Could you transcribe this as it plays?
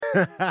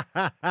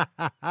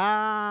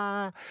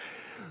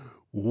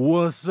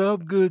What's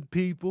up, good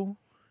people?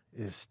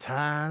 It's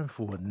time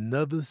for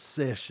another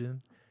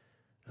session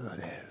of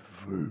that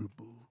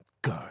verbal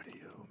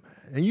cardio,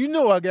 man. And you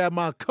know I got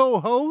my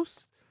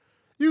co-host.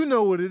 You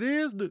know what it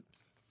is.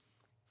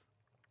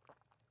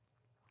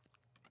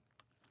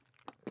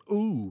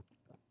 Ooh.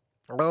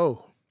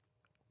 Oh.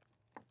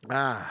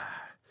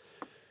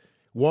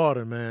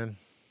 Water, man.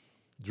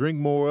 Drink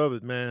more of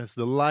it, man. It's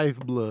the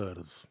lifeblood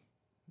of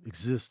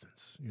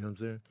existence. You know what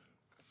I'm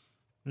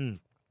saying?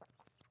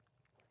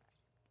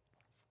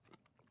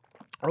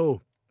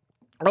 Oh.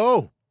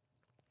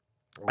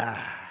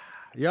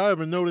 Y'all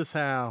ever notice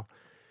how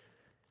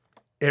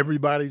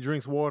everybody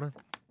drinks water?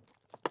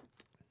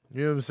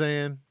 You know what I'm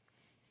saying?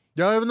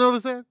 Y'all ever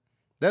notice that?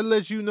 That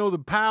lets you know the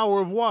power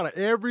of water.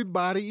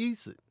 Everybody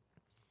eats it.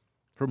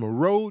 From a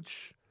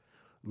roach,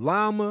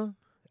 llama,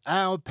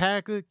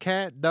 alpaca,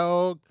 cat,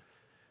 dog,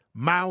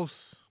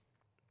 mouse,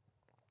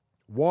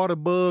 water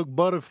bug,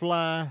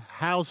 butterfly,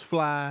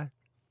 housefly,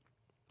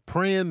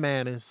 praying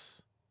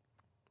mantis,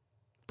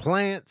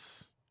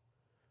 plants.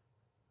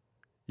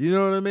 You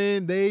know what I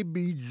mean? They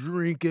be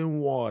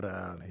drinking water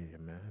out here,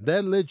 man.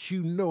 That lets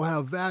you know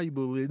how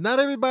valuable it is. Not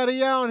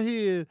everybody out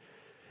here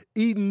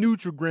eating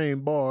Nutri-Grain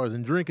bars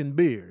and drinking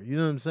beer. You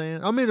know what I'm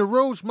saying? I mean, a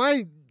roach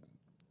might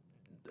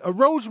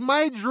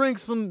drink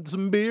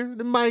some beer.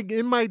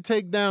 It might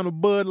take down a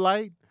Bud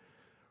Light.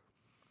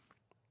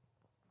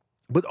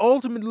 But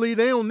ultimately,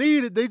 they don't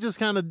need it. They just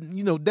kind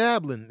of,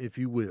 dabbling, if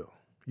you will.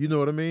 You know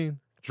what I mean?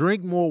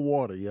 Drink more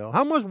water, y'all.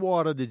 How much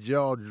water did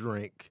y'all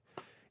drink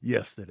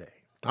yesterday?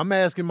 I'm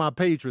asking my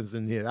patrons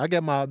in here. I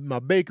got my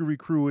bakery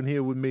crew in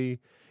here with me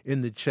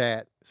in the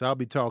chat, so I'll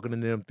be talking to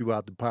them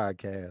throughout the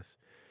podcast.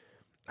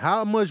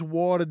 How much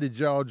water did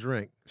y'all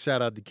drink?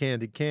 Shout out to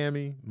Candy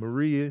Cammy,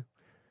 Marie,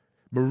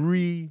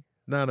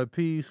 Nana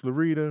Peace,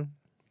 Larita,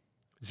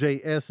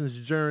 J. Essence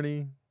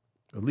Journey,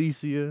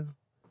 Alicia.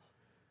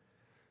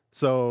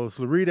 So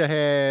Larita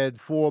had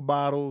 4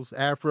 bottles.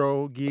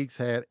 Afro Geeks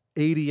had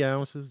 80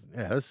 ounces.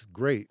 Yeah, that's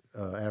great,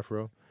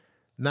 Afro.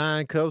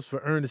 9 cups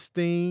for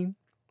Ernestine.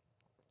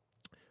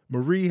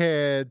 Marie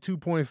had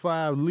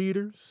 2.5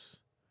 liters.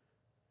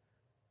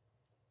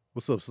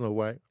 What's up, Snow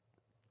White?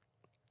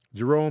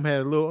 Jerome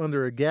had a little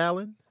under a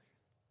gallon.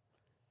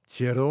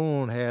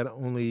 Cheron had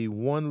only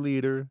 1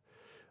 liter.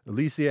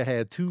 Alicia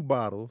had 2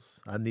 bottles.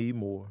 I need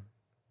more.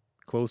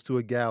 Close to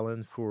a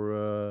gallon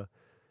for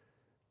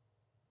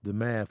the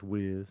Math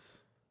Whiz.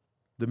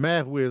 The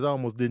Math Whiz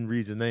almost didn't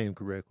read your name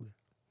correctly.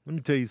 Let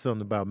me tell you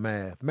something about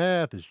math.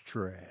 Math is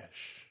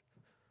trash.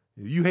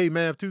 You hate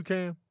math too,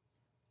 Cam?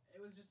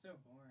 It was just so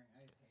boring. I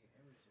just hate it.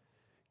 It was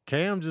just...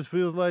 Cam just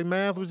feels like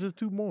math was just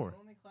too boring.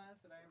 The only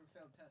class that I ever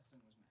failed tests in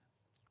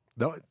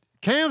was math.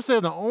 Cam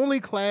said the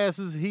only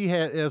classes he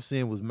had F's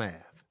in was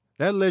math.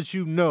 That lets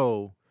you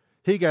know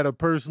he got a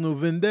personal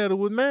vendetta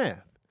with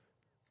math.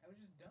 I was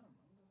just dumb.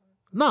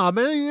 Nah,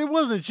 man, it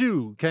wasn't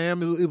you,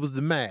 Cam. It was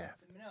the math.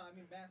 No, I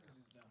mean, math is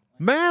just dumb.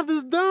 Math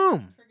is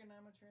dumb.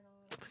 Trigonometry and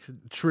all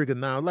that.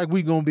 Trigonometry. Like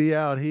we gonna be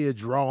out here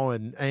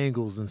drawing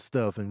angles and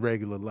stuff in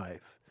regular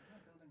life.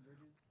 Not building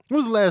bridges. When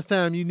was the last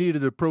time you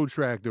needed a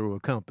protractor or a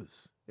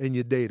compass in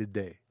your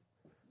day-to-day?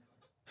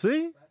 See? Last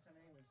time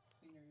I was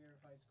senior year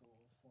of high school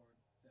for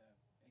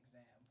the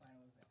exam,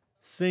 final exam.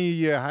 Senior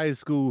year high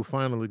school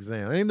final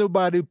exam. Ain't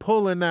nobody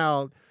pulling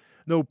out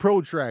no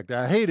protractor.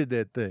 I hated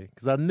that thing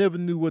because I never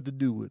knew what to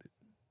do with it.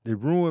 It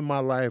ruined my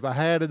life. I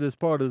had it as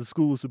part of the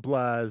school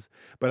supplies,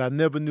 but I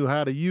never knew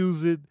how to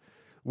use it,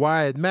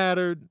 why it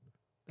mattered.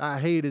 I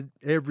hated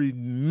every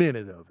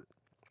minute of it.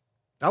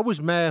 I wish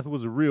math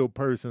was a real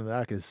person that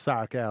I could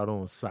sock out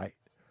on sight.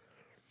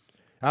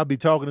 I'll be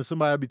talking to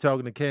somebody, I'll be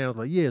talking to Cam,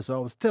 like, yeah, so I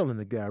was telling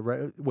the guy,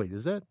 right? Wait,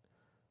 is that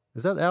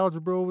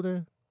algebra over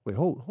there? Wait,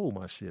 hold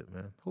my shit,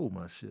 man. Hold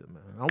my shit,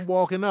 man. I'm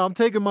walking out, I'm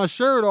taking my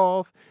shirt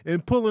off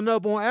and pulling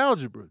up on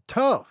algebra.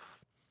 Tough.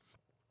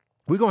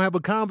 We're going to have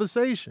a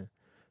conversation.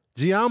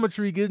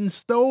 Geometry getting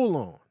stole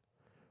on.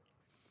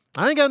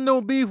 I ain't got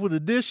no beef with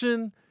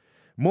addition,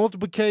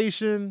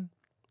 multiplication,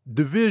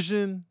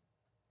 division,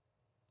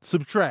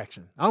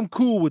 subtraction. I'm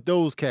cool with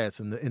those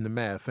cats in the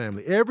math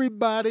family.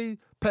 Everybody,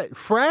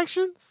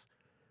 fractions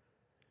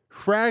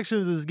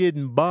is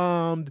getting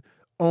bombed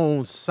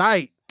on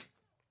sight.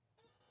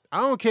 I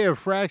don't care if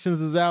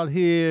Fractions is out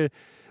here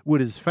with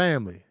his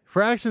family.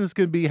 Fractions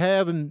can be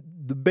having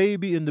the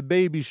baby in the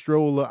baby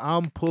stroller.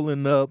 I'm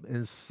pulling up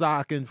and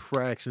socking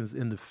Fractions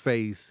in the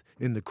face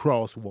in the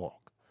crosswalk.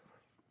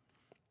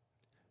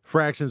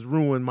 Fractions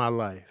ruined my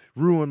life,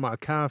 ruined my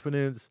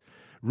confidence,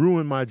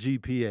 ruined my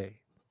GPA.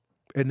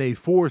 And they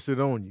force it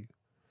on you.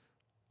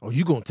 Oh,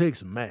 you going to take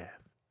some math.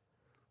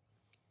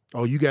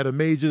 Oh, you got a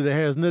major that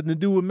has nothing to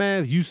do with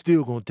math? You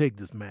still going to take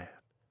this math.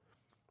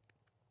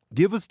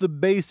 Give us the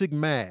basic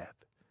math.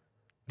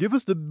 Give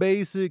us the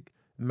basic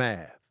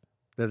math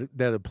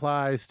that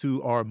applies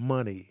to our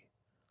money,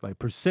 like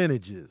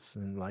percentages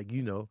and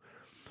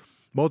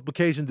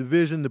multiplication,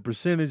 division, the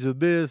percentage of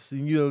this,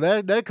 and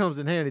that comes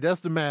in handy.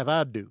 That's the math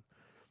I do.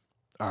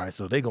 All right,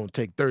 so they're going to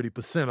take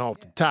 30% off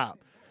the top.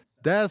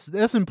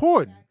 That's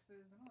important.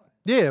 Taxes and all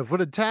that. Yeah, for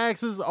the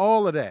taxes,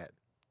 all of that.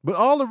 But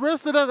all the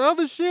rest of that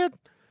other shit,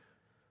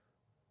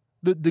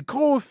 the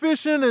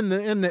coefficient and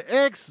the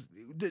x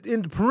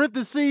in the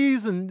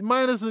parentheses and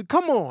minus,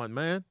 come on,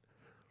 man.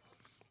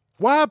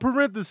 Why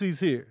parentheses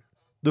here?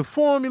 The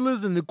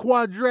formulas and the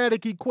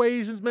quadratic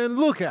equations, man,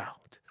 look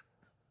out.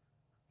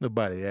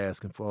 Nobody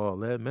asking for all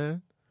that,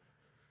 man.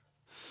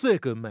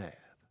 Sick of math.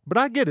 But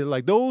I get it.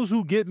 Like, those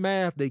who get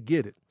math, they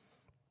get it.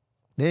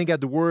 They ain't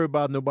got to worry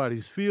about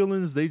nobody's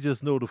feelings. They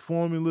just know the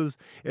formulas,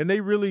 and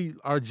they really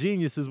are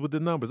geniuses with the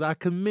numbers. I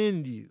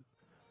commend you.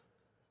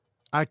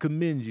 I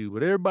commend you.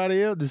 But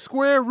everybody else, the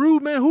square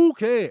root, man, who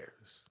cares?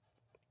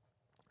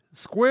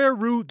 Square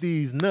root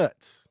these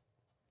nuts.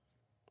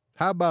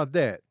 How about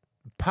that?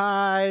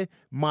 Pie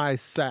my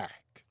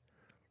sack.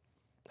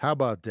 How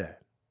about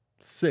that?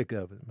 Sick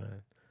of it,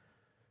 man.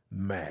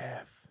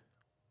 Math.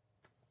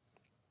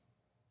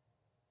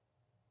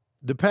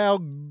 The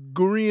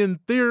Pythagorean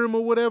theorem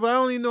or whatever, I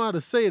don't even know how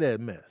to say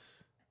that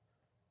mess.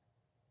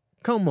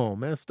 Come on,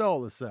 man,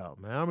 stall us out,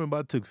 man. I remember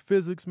I took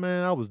physics,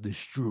 man. I was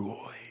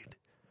destroyed.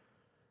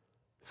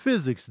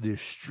 Physics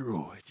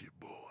destroyed you,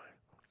 boy.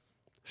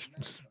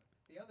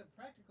 The other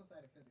practical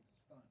side of physics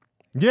is fun.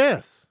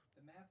 Yes.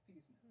 The math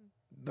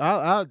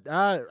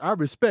piece. I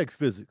respect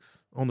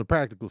physics on the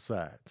practical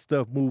side.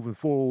 Stuff moving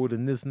forward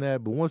and this and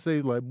that. But once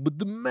they like, but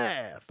the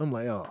math, I'm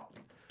like, oh.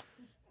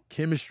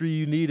 Chemistry,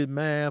 you needed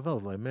math. I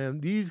was like, man,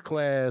 these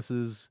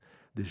classes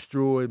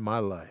destroyed my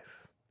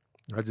life.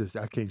 I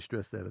can't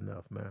stress that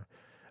enough, man.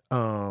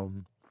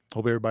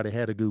 Hope everybody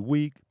had a good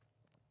week.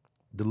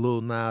 The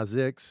Lil Nas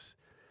X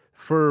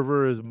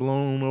fervor is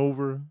blown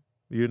over.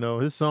 You know,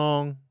 his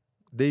song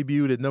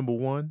debuted at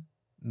 #1.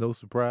 No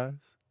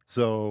surprise.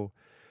 So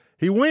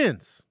he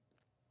wins.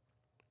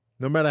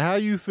 No matter how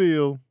you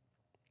feel,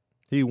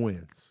 he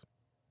wins.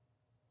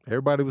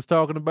 Everybody was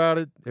talking about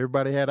it.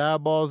 Everybody had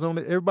eyeballs on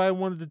it. Everybody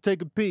wanted to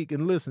take a peek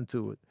and listen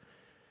to it.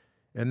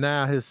 And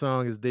now his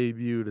song is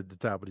debuted at the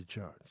top of the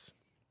charts.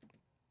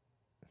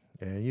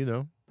 And, you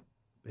know,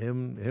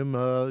 him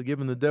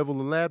giving the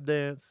devil a lap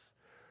dance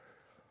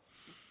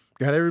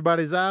got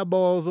everybody's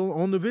eyeballs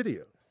on the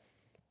video.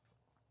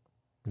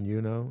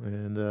 You know,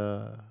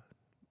 and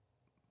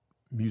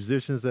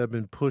musicians have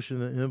been pushing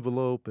the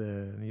envelope,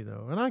 and, you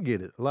know, and I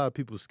get it. A lot of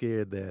people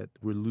scared that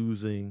we're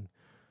losing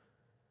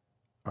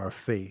our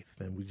faith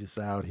and we just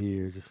out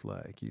here just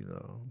like, you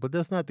know, but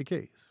that's not the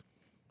case,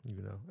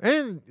 you know.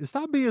 And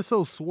stop being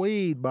so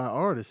swayed by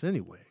artists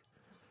anyway.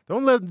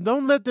 Don't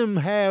let them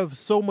have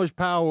so much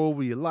power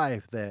over your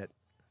life that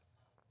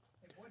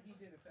If what he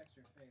did affects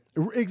your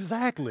faith.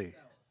 exactly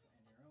Yourself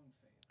and your own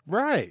faith.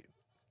 right.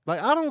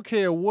 Like, I don't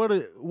care what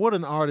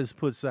an artist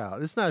puts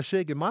out. It's not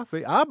shaking my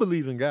faith. I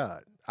believe in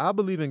God.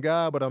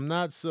 But I'm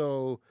not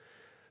so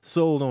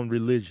sold on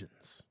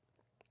religions.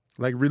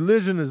 Like,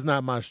 religion is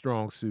not my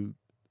strong suit.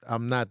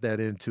 I'm not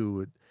that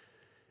into it.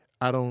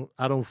 I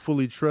don't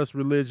fully trust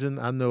religion.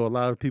 I know a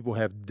lot of people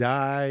have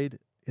died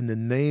in the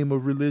name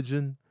of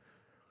religion.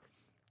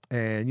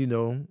 And, you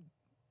know,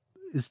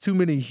 it's too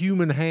many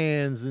human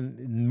hands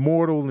and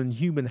mortal and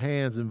human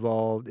hands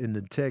involved in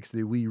the text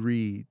that we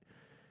read,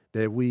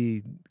 that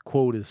we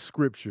quote as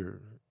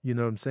scripture. You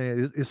know what I'm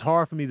saying? It's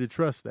hard for me to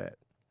trust that.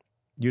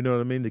 You know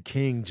what I mean? The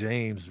King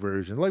James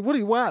version. Like,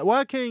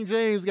 why King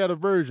James got a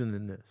version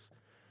in this?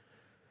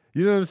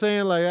 You know what I'm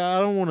saying? Like, I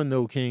don't want to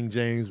know King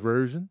James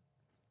version.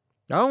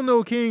 I don't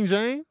know King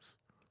James.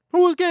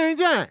 Who is King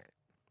James?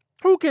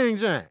 Who King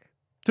James?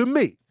 To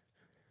me,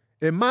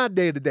 in my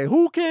day-to-day,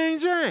 who King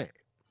James?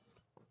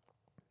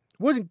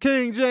 What did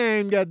King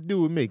James got to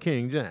do with me,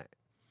 King James?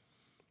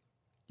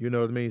 You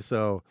know what I mean?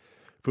 So,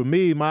 for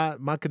me,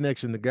 my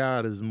connection to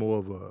God is more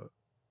of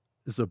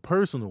it's a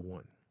personal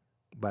one.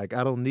 Like,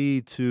 I don't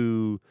need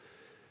to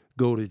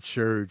go to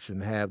church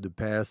and have the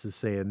pastor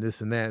saying this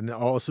and that, and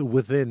also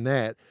within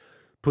that,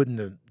 putting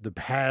the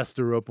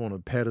pastor up on a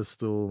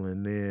pedestal,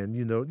 and then,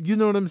 you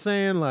know what I'm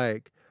saying?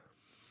 Like,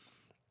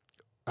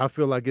 I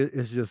feel like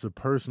it's just a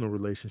personal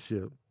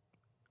relationship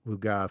with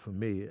God for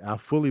me. I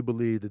fully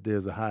believe that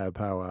there's a higher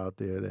power out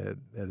there that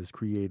has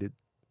created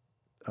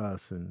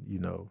us and, you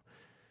know,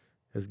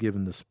 has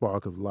given the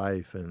spark of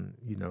life, and,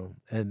 you know,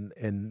 and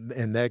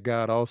that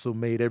God also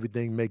made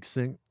everything make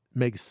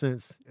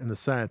sense in a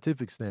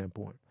scientific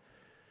standpoint.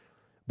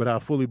 But I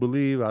fully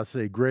believe, I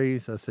say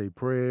grace, I say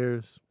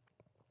prayers,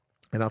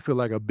 and I feel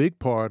like a big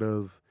part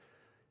of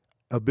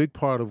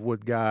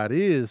what God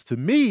is to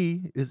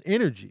me is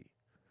energy.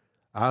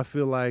 I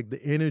feel like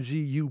the energy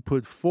you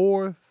put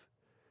forth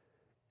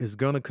is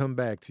going to come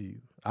back to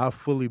you. I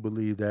fully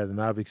believe that,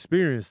 and I've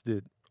experienced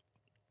it.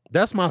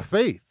 That's my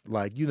faith.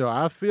 Like, you know,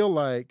 I feel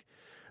like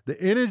the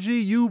energy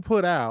you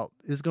put out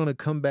is going to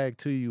come back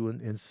to you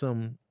in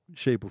some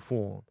shape or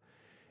form.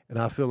 And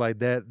I feel like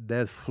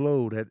that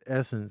flow, that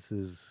essence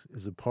is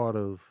a part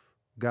of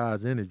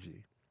God's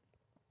energy.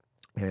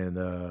 And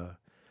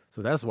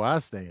so that's where I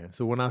stand.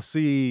 So when I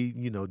see,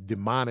 you know,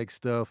 demonic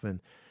stuff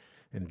and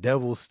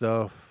devil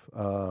stuff,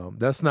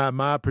 that's not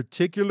my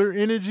particular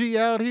energy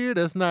out here.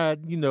 That's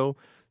not, you know,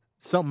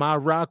 something I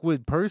rock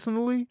with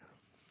personally,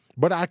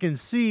 but I can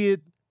see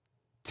it,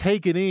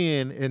 take it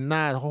in, and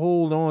not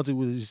hold on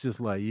to it. It's just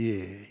like,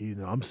 yeah,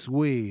 I'm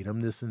swayed,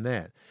 I'm this and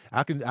that.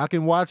 I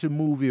can watch a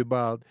movie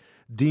about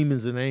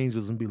demons and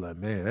angels and be like,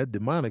 man, that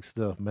demonic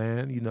stuff,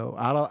 man.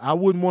 I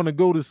wouldn't want to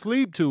go to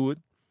sleep to it.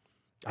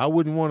 I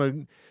wouldn't want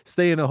to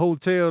stay in a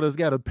hotel that's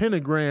got a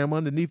pentagram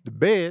underneath the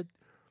bed.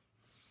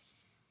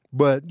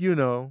 But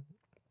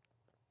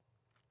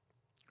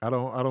I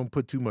don't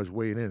put too much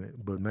weight in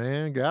it. But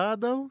man,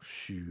 God though,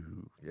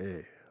 shoot,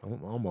 yeah,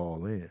 I'm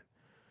all in.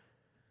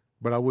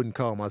 But I wouldn't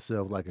call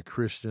myself like a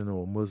Christian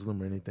or a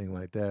Muslim or anything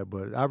like that.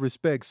 But I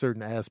respect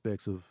certain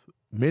aspects of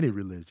many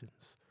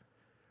religions.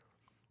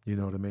 You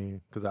know what I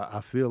mean? Because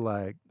I feel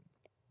like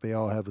they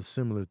all have a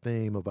similar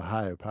theme of a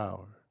higher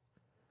power,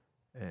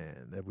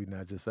 and that we're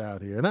not just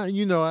out here.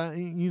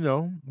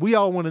 And we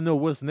all want to know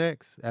what's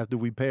next after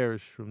we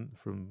perish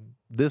from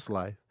this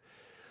life.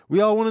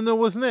 We all want to know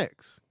what's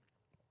next.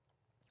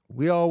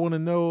 We all want to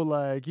know,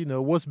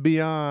 what's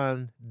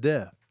beyond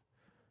death.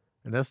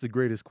 And that's the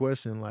greatest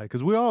question,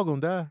 because we're all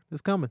going to die.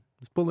 It's coming.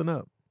 It's pulling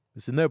up.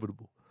 It's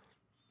inevitable.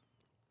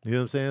 You know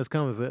what I'm saying? It's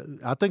coming.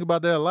 I think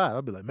about that a lot.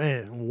 I'll be like,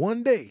 man,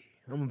 one day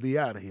I'm going to be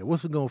out of here.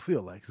 What's it going to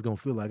feel like? It's going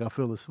to feel like I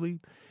fell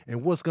asleep.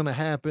 And what's going to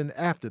happen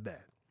after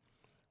that?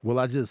 Will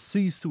I just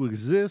cease to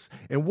exist?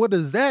 And what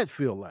does that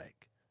feel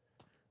like?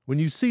 When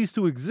you cease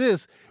to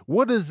exist,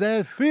 what does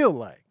that feel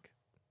like?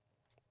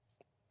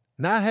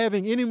 Not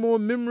having any more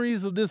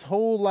memories of this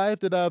whole life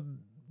that I've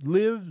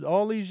lived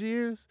all these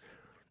years?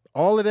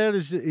 All of that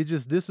it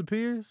just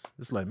disappears?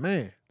 It's like,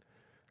 man,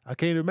 I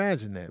can't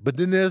imagine that. But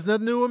then there's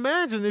nothing to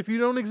imagine if you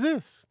don't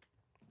exist.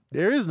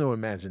 There is no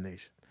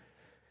imagination.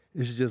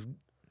 It's just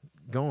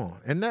gone.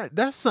 And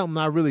that's something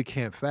I really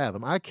can't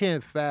fathom. I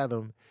can't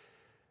fathom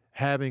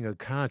having a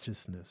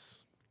consciousness.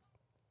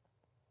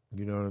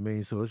 You know what I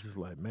mean? So it's just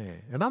like,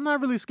 man. And I'm not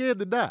really scared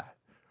to die.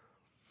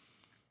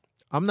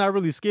 I'm not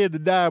really scared to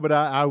die, but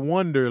I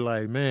wonder,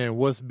 man,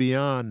 what's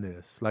beyond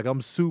this?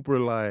 I'm super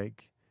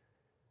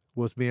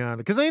what's beyond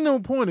it? Because ain't no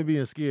point in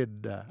being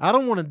scared to die. I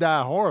don't want to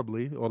die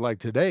horribly or like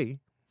today.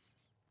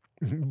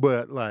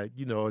 But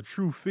a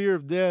true fear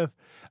of death,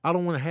 I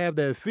don't want to have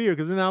that fear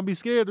because then I'll be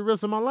scared the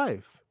rest of my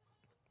life.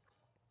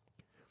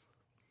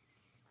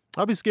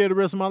 I'll be scared the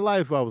rest of my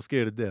life if I was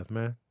scared of death,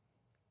 man.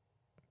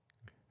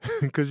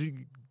 Because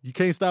you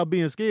can't stop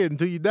being scared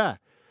until you die.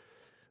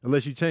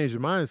 Unless you change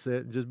your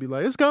mindset and just be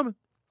like, it's coming.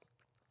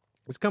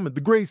 It's coming.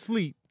 The great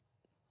sleep.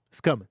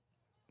 It's coming.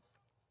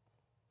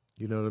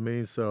 You know what I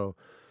mean? So,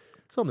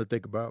 something to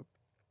think about.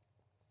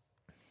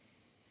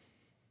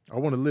 I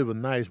want to live a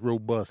nice,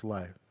 robust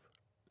life.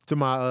 To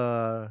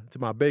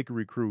my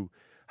bakery crew,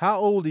 how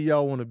old do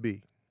y'all want to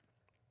be?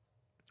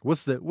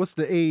 What's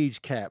the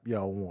age cap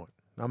y'all want?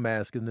 I'm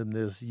asking them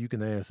this. You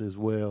can answer as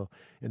well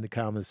in the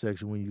comment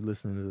section when you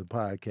listen to the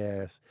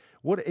podcast.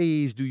 What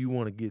age do you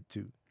want to get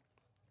to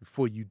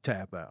before you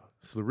tap out?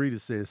 Slarita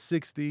says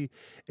 60.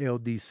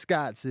 LD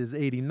Scott says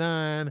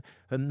 89.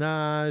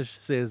 Hanaj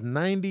says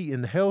 90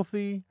 and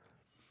healthy.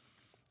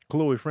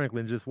 Chloe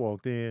Franklin just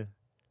walked in.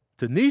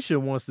 Tanisha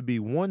wants to be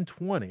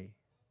 120.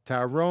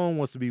 Tyrone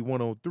wants to be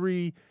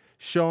 103.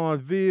 Sean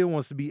Ville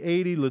wants to be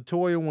 80.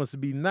 Latoya wants to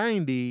be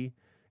 90.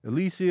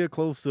 Alicia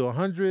close to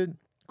 100.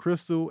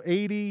 Crystal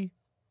 80.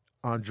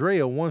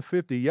 Andrea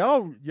 150.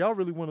 Y'all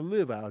really want to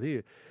live out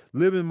here.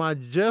 Living my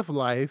Jeff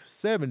life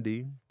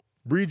 70.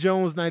 Bree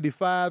Jones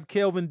 95.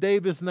 Kelvin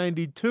Davis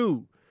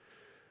 92.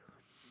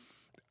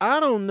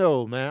 I don't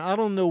know, man. I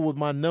don't know what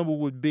my number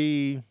would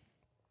be.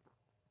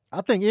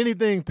 I think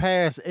anything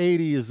past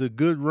 80 is a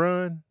good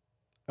run.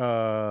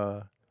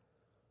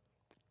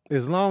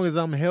 As long as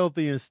I'm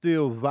healthy and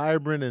still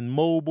vibrant and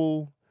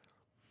mobile,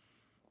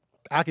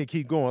 I can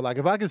keep going.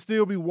 If I can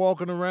still be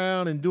walking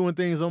around and doing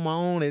things on my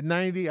own at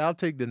 90, I'll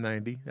take the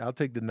 90. I'll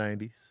take the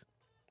 90s.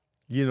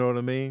 You know what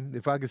I mean?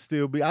 If I could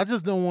still be, I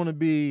just don't want to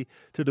be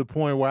to the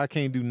point where I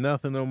can't do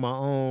nothing on my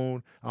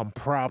own. I'm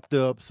propped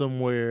up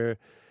somewhere.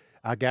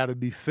 I got to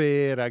be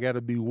fed. I got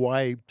to be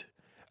wiped.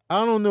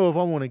 I don't know if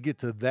I want to get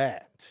to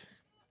that.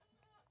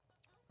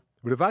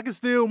 But if I can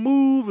still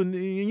move and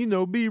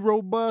be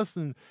robust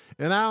and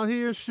out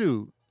here,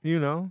 shoot,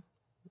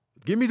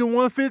 give me the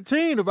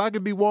 115 if I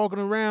could be walking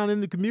around in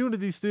the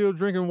community still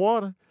drinking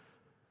water.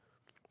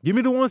 Give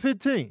me the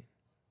 115.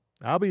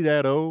 I'll be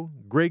that old.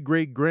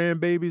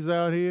 Great-great-grandbabies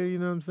out here, you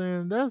know what I'm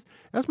saying?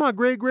 That's my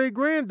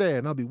great-great-granddad.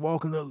 And I'll be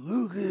walking up,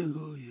 look at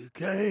who you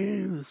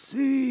came to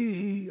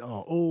see.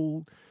 Oh,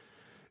 old.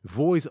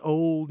 Voice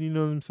old, you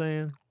know what I'm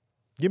saying?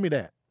 Give me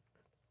that.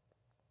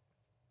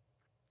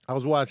 I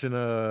was watching,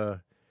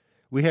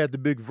 we had the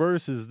big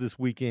verses this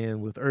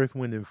weekend with Earth,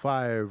 Wind, and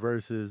Fire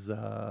versus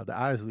the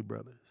Isley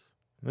Brothers.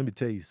 Let me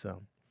tell you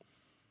something.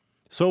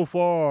 So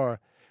far,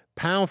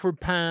 pound for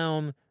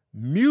pound,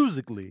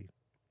 musically,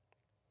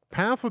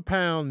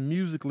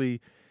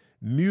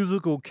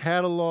 musical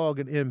catalog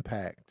and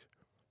impact,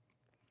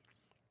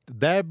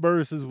 that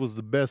versus was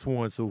the best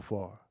one so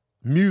far,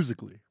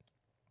 musically.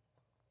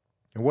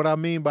 And what I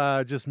mean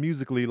by just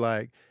musically,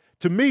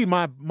 to me,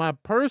 my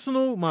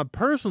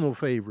personal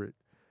favorite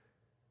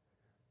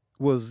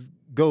was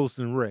Ghost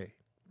and Ray,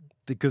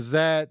 because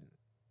that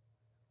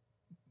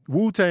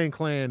Wu-Tang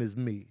Clan is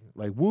me.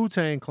 Like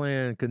Wu-Tang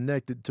Clan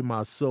connected to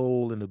my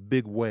soul in a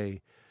big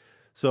way.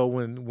 So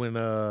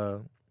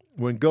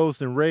when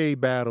Ghost and Ray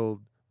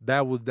battled,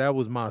 that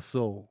was my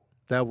soul.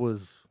 That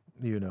was,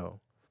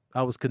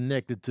 I was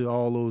connected to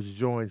all those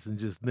joints and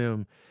just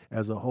them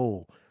as a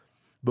whole.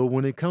 But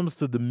when it comes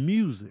to the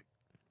music,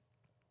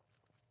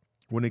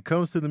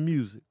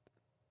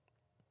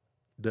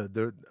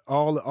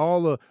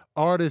 all the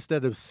artists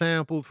that have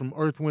sampled from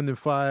Earth, Wind and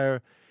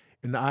Fire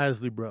and the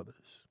Isley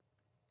Brothers,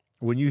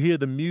 when you hear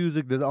the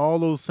music that all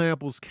those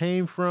samples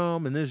came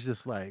from, and it's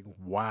just like,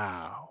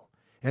 wow.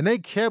 And they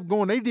kept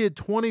going. They did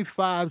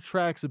 25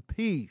 tracks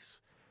apiece.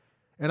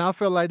 And I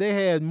felt like they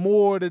had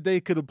more that they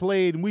could have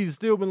played, and we'd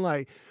still been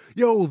like,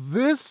 yo,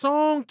 this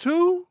song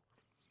too?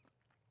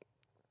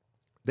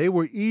 They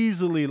were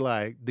easily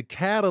like the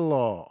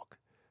catalog.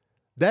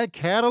 That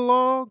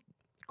catalog,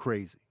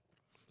 crazy.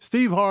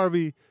 Steve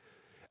Harvey,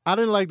 I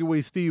didn't like the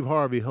way Steve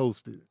Harvey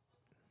hosted it.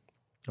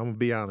 I'm going to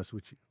be honest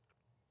with you.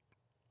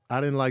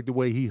 I didn't like the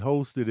way he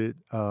hosted it.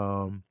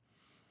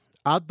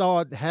 I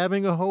thought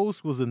having a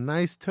host was a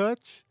nice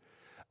touch.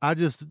 I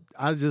just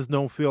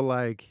don't feel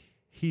like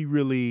he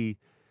really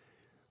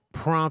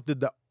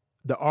prompted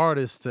the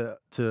artist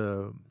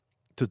to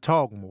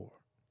talk more.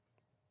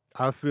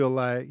 I feel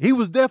like he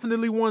was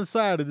definitely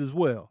one-sided as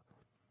well.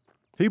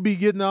 He'd be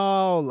getting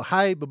all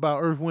hype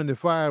about Earth, Wind, and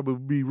Fire,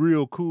 but be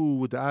real cool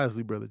with the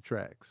Isley Brother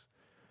tracks.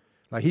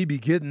 Like he'd be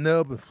getting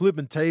up and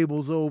flipping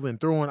tables over and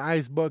throwing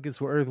ice buckets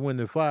for Earth, Wind,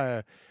 and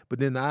Fire. But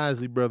then the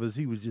Isley Brothers,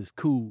 he was just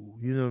cool.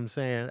 You know what I'm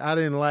saying? I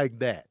didn't like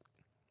that.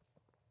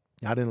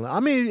 I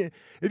mean,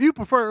 if you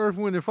prefer Earth,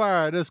 Wind, and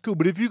Fire, that's cool.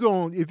 But if you're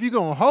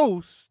gonna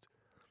host,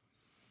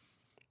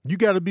 you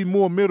got to be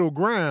more middle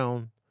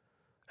ground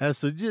as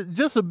to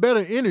just a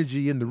better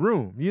energy in the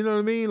room. You know what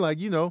I mean? Like,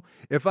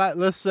 if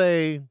let's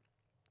say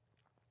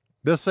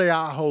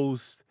I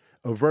host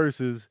a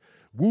versus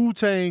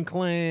Wu-Tang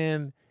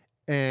Clan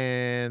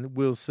and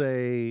we'll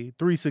say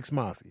 3 6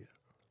 Mafia.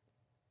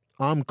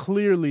 I'm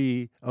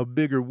clearly a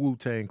bigger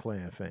Wu-Tang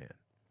Clan fan.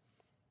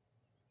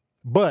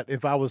 But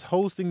if I was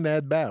hosting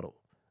that battle,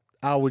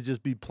 I would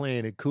just be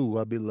playing it cool.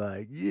 I'd be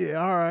like, yeah,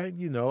 all right.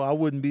 I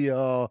wouldn't be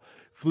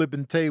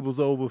flipping tables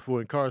over for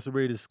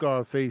incarcerated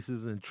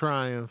Scarfaces and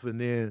Triumph. And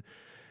then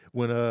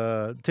when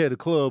Tear the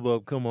Club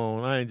Up, come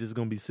on, I ain't just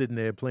going to be sitting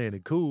there playing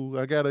it cool.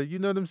 I got to, you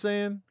know what I'm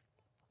saying?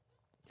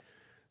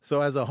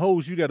 So as a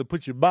host, you got to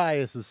put your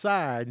bias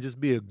aside and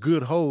just be a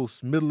good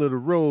host, middle of the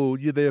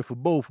road. You're there for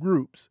both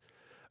groups.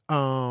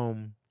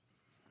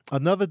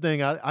 Another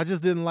thing, I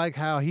just didn't like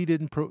how he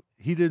didn't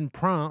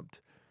prompt,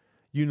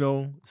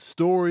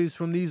 stories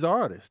from these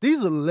artists.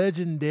 These are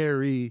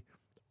legendary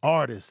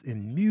artists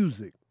in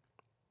music.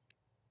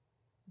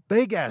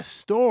 They got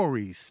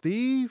stories,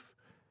 Steve.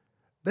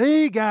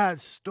 They got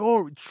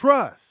story.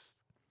 Trust.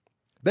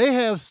 They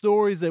have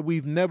stories that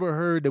we've never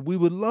heard that we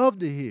would love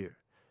to hear.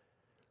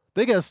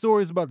 They got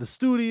stories about the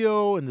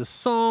studio and the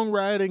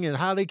songwriting and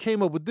how they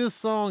came up with this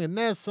song and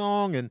that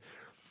song and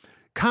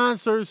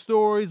concert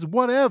stories,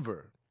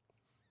 whatever.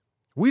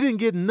 We didn't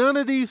get none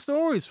of these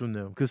stories from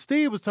them because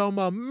Steve was talking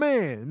about,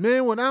 man,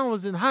 when I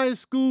was in high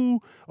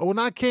school or when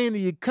I came to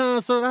your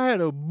concert, I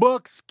had a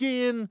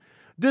buckskin,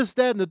 this,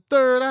 that, and the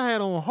third. I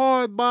had on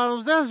hard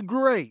bottoms. That's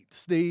great,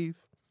 Steve.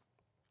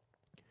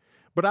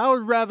 But I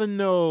would rather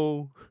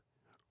know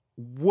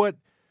what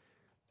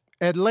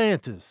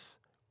Atlantis,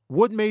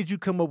 what made you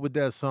come up with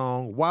that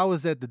song? Why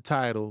was that the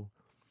title?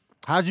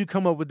 How'd you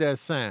come up with that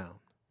sound?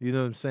 You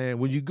know what I'm saying?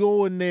 When you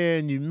go in there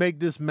and you make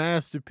this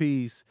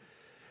masterpiece,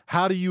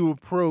 how do you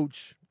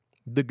approach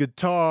the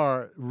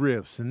guitar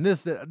riffs and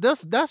this?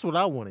 That's what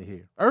I want to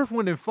hear. Earth,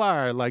 Wind, and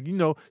Fire, like,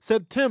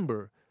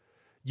 September,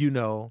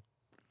 do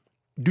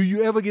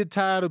you ever get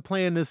tired of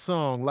playing this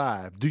song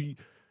live?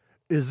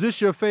 Is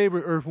this your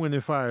favorite Earth, Wind,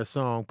 and Fire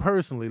song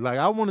personally? Like,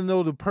 I want to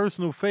know the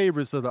personal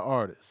favorites of the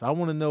artists. I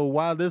want to know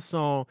why this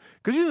song,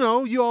 because,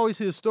 you always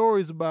hear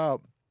stories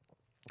about,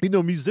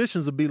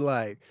 musicians will be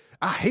like,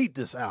 I hate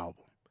this album.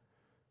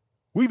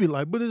 We be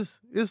like, but it's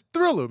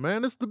Thriller,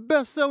 man. It's the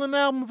best-selling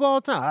album of all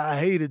time. I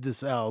hated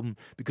this album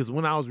because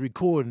when I was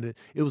recording it,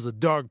 it was a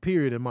dark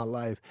period in my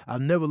life. I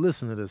never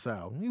listened to this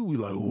album. You be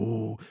like,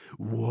 whoa,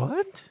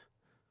 what?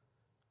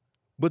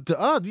 But to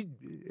us,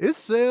 it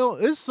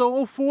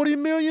sold 40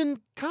 million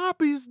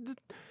copies.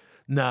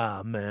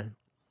 Nah, man.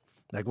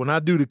 Like when I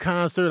do the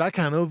concert, I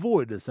kind of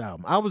avoid this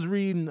album. I was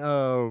reading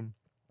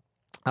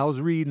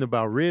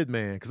about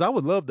Redman because I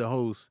would love to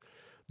host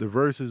the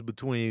verses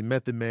between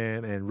Method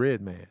Man and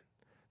Redman.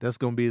 That's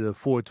gonna be the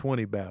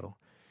 420 battle.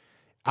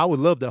 I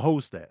would love to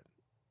host that.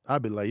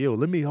 I'd be like, yo,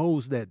 let me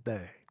host that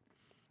thing.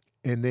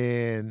 And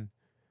then,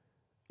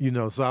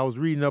 so I was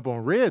reading up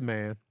on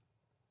Redman.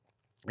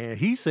 And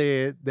he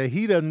said that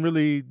he doesn't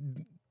really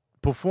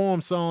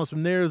perform songs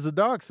from There's the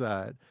Dark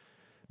Side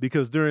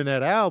because during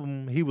that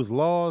album, he was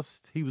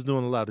lost. He was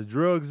doing a lot of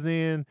drugs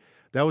then.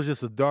 That was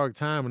just a dark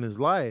time in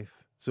his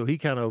life. So he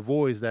kind of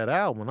avoids that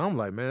album. And I'm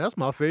like, man, that's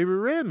my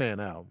favorite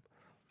Redman album.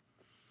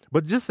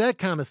 But just that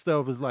kind of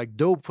stuff is like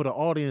dope for the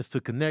audience to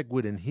connect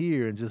with and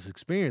hear and just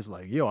experience.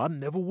 Like, yo, I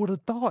never would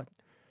have thought.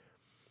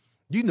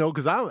 You know,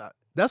 because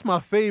that's my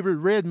favorite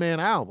Redman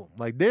album.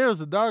 Like, There's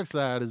a Dark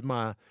Side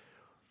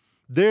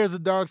There's a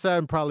Dark Side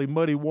and probably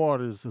Muddy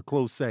Waters a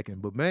close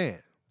second. But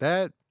man,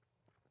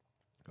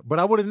 but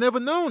I would have never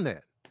known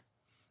that.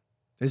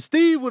 And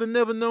Steve would have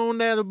never known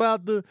that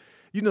about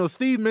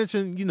Steve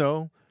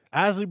mentioned,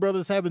 Isley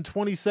Brothers having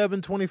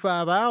 27,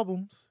 25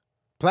 albums,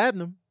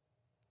 platinum,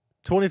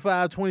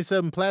 25,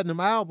 27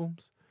 platinum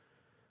albums.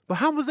 But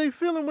how was they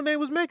feeling when they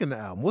was making the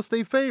album? What's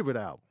their favorite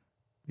album?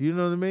 You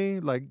know what I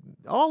mean? Like,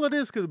 all of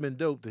this could have been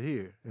dope to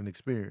hear and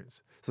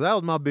experience. So that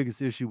was my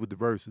biggest issue with the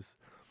verses.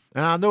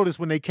 And I noticed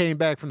when they came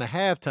back from the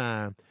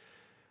halftime,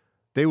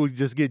 they were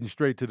just getting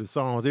straight to the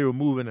songs. They were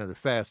moving at a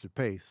faster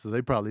pace. So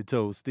they probably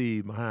told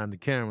Steve behind the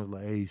cameras,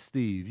 like, hey,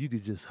 Steve, you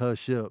could just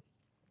hush up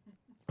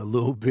a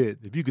little bit.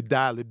 If you could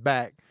dial it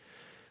back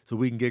so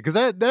we can get...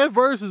 Because that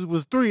verses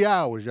was 3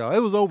 hours, y'all. It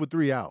was over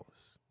 3 hours.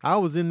 I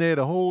was in there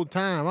the whole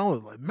time. I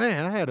was like,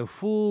 man, I had a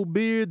full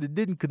beard that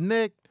didn't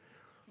connect.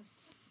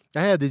 I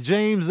had the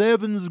James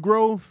Evans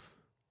growth.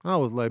 I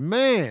was like,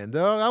 man,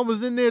 dog, I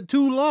was in there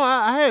too long.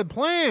 I had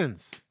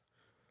plans.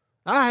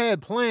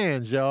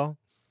 Y'all.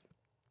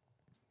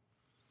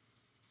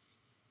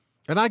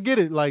 And I get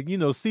it. Like,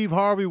 Steve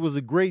Harvey was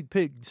a great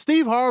pick.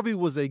 Steve Harvey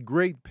was a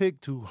great pick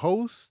to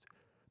host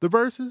the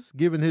verses,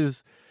 given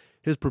his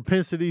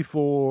propensity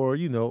for,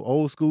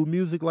 old school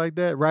music like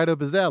that. Right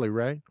up his alley,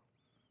 right?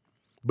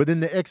 But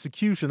in the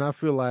execution, I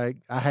feel like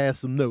I had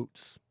some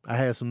notes. for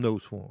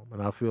him.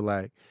 And I feel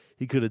like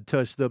he could have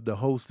touched up the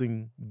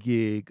hosting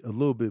gig a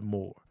little bit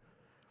more.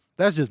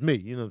 That's just me,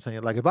 you know what I'm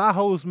saying? Like, if I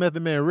host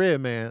Method Man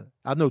Redman,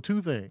 I know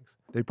 2 things.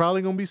 They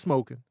probably going to be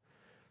smoking.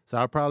 So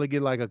I'll probably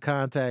get like a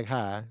contact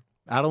high.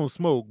 I don't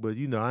smoke, but,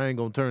 I ain't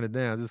going to turn it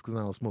down just because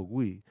I don't smoke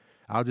weed.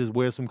 I'll just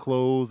wear some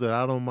clothes that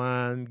I don't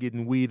mind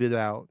getting weeded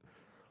out.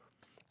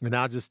 And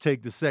I'll just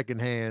take the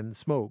secondhand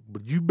smoke.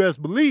 But you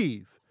best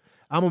believe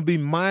I'm going to be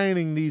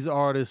mining these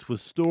artists for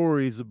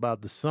stories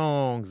about the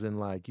songs and,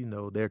 like,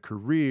 their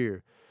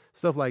career,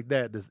 stuff like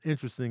that that's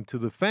interesting to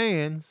the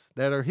fans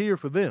that are here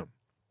for them.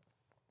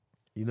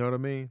 You know what I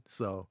mean?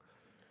 So,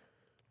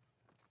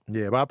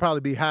 yeah, but I'll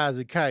probably be high as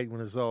a kite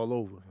when it's all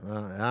over.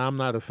 I'm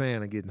not a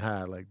fan of getting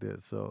high like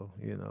that. So,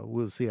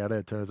 we'll see how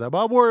that turns out. But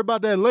I'll worry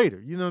about that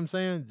later. You know what I'm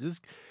saying?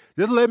 Just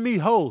let me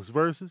host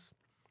versus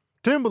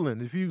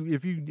Timberland. If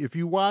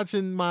you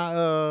watching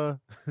my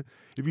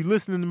if you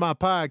listening to my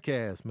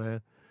podcast,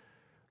 man,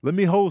 let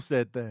me host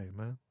that thing,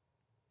 man.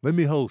 Let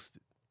me host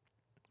it.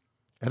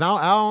 And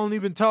I don't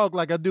even talk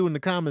like I do in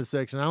the comment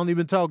section. I don't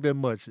even talk that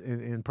much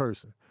in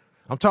person.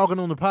 I'm talking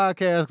on the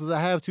podcast because I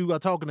have to. I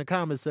talk in the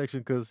comment section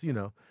because,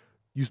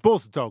 you're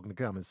supposed to talk in the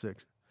comment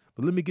section.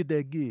 But let me get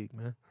that gig,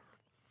 man.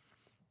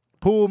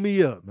 Pull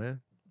me up,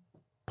 man.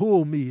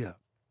 Pull me up.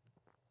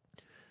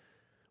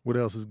 What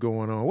else is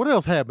going on? What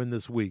else happened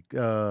this week?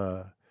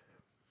 That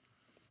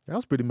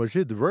was pretty much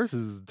it. The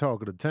verses is the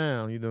talk of the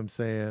town, you know what I'm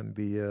saying?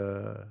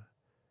 The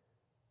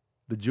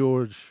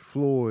George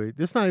Floyd.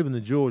 It's not even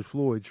the George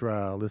Floyd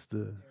trial. It's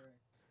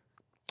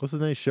what's his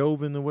name?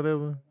 Chauvin or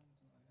whatever?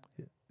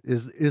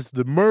 It's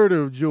the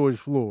murder of George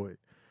Floyd.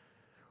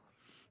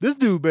 This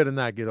dude better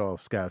not get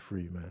off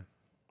scot-free, man.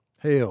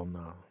 Hell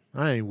no.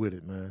 I ain't with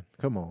it, man.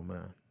 Come on,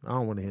 man. I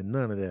don't want to hear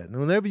none of that.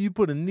 Whenever you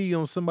put a knee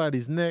on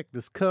somebody's neck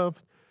that's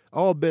cuffed,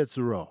 all bets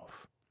are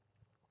off.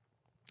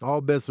 All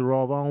bets are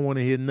off. I don't want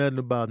to hear nothing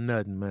about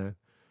nothing, man.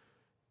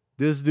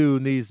 This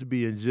dude needs to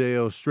be in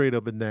jail straight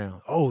up and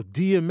down. Oh,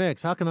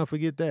 DMX. How can I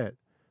forget that?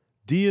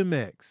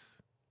 DMX.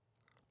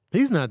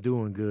 He's not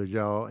doing good,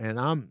 y'all. And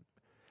I'm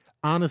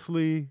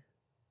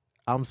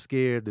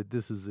scared that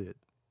this is it.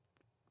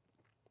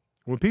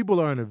 When people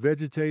are in a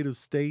vegetative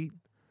state,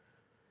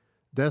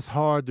 that's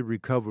hard to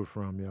recover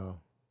from, y'all.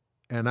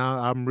 And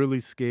I'm really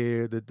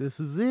scared that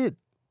this is it.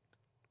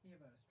 He had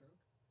a stroke?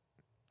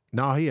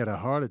 No, he had a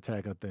heart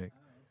attack, I think. Oh,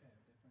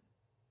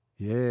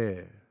 okay.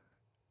 Yeah.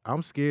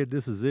 I'm scared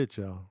this is it,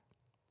 y'all.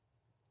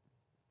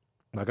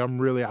 Like, I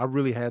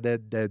really had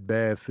that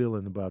bad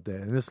feeling about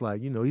that. And it's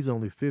like, he's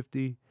only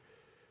 50.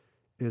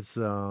 It's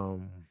tough,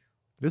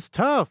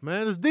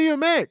 man. It's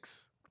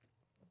DMX.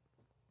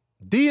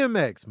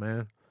 DMX,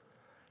 man.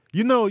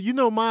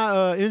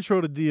 My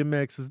intro to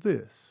DMX is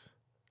this.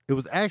 It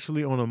was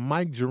actually on a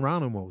Mike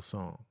Geronimo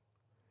song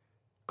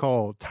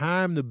called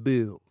Time to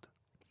Build.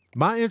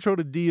 My intro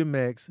to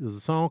DMX is a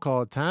song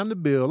called Time to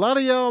Build. A lot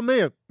of y'all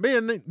may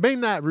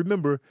not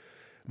remember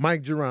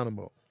Mike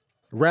Geronimo,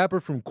 rapper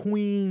from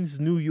Queens,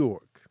 New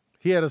York.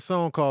 He had a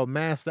song called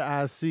Master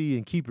IC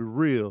and Keep It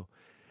Real.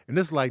 And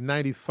this is like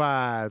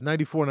 94,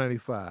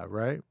 95,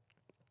 right?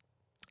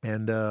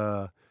 And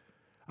I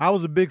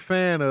was a big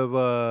fan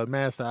of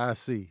Master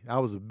IC. I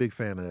was a big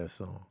fan of that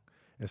song.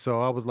 And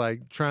so I was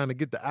like trying to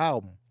get the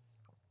album.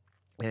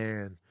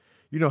 And,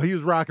 he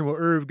was rocking with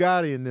Irv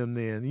Gotti and them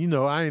then.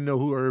 I didn't know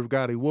who Irv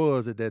Gotti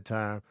was at that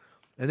time.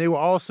 And they were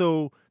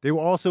also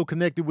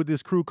connected with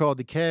this crew called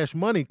the Cash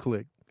Money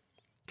Clique.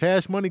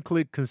 Cash Money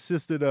Clique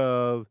consisted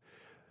of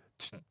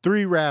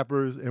three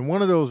rappers, and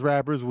one of those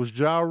rappers was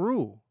Ja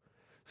Rule.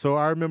 So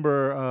I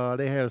remember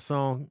they had a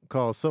song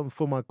called "Something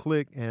for My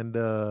Click" and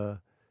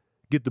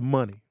 "Get the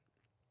Money."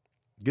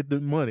 Get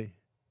the money.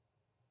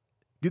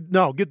 Get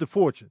the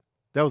fortune.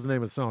 That was the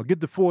name of the song.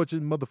 Get the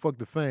fortune, motherfuck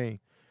the fame,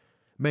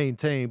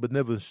 maintain, but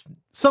never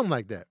something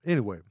like that.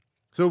 Anyway,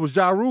 so it was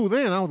Ja Rule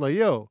then. I was like,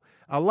 yo,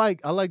 I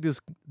like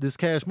this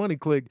Cash Money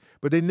Click,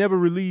 but they never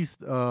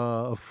released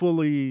a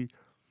fully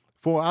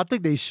for. I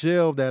think they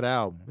shelved that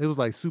album. It was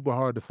like super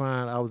hard to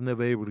find. I was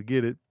never able to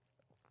get it,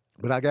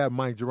 but I got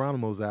Mike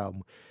Geronimo's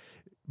album.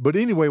 But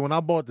anyway, when I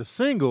bought the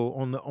single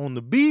on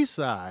the B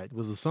side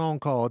was a song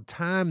called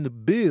 "Time to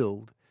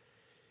Build."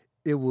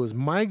 It was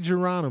Mike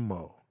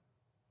Geronimo,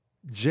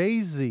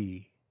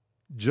 Jay-Z,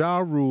 Ja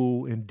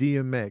Rule, and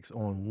DMX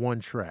on one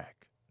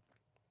track.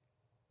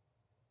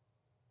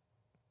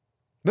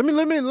 Let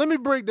me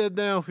break that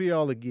down for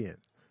y'all again.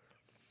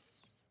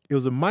 It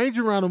was a Mike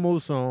Geronimo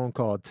song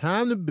called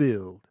 "Time to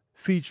Build"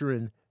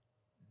 featuring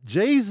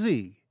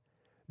Jay-Z,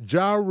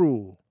 Ja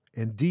Rule,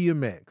 and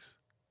DMX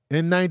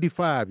in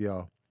 95,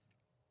 y'all.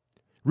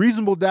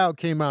 Reasonable Doubt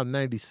came out in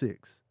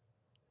 96.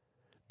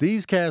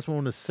 These cats were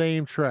on the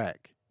same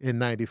track in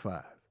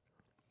 95.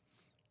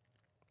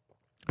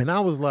 And I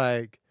was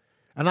like,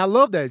 and I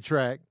love that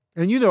track.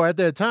 And you know, at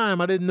that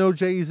time, I didn't know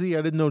Jay-Z,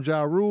 I didn't know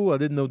Ja Rule, I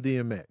didn't know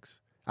DMX.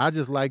 I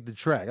just liked the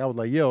track. I was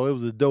like, yo, it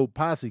was a dope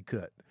posse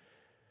cut.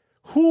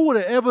 Who would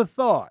have ever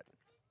thought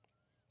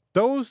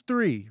those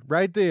three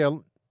right there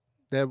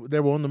that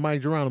were on the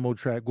Mike Geronimo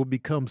track would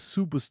become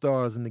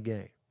superstars in the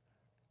game?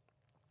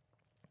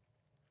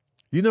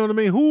 You know what I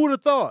mean? Who would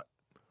have thought?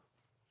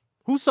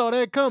 Who saw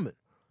that coming?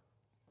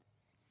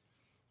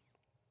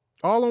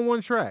 All on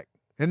one track.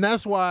 And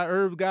that's why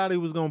Irv Gotti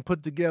was going to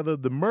put together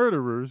The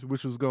Murderers,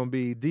 which was going to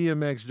be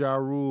DMX, Ja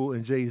Rule,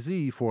 and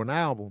Jay-Z for an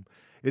album.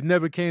 It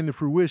never came to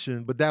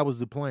fruition, but that was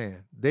the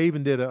plan. They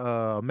even did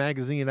a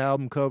magazine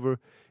album cover.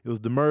 It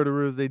was The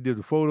Murderers. They did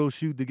a photo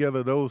shoot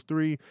together, those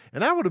three.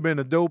 And that would have been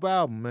a dope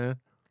album, man.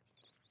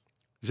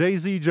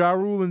 Jay-Z, Ja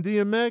Rule, and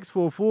DMX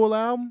for a full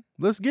album?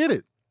 Let's get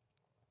it.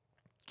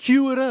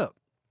 Cue it up.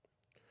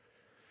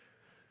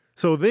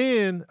 So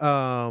then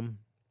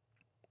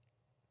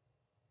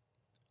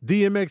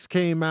DMX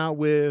came out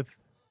with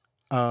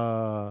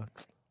what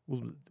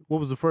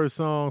was the first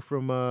song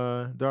from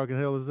Dark and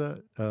Hell Is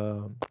That?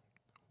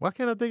 Why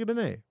can't I think of the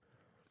name?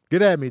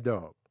 Get At Me,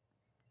 Dog.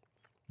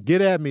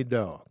 Get At Me,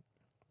 Dog.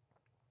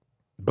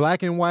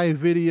 Black and white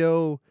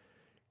video,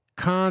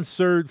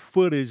 concert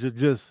footage of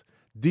just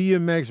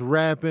DMX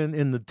rapping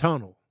in the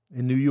tunnel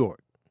in New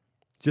York.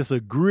 Just a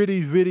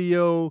gritty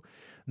video,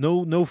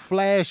 no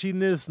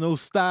flashiness, no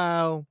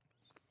style.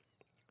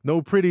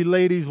 No pretty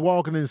ladies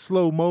walking in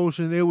slow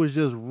motion. It was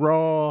just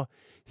raw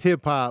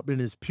hip hop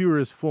in its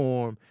purest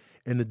form,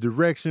 and the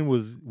direction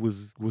was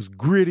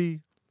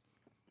gritty.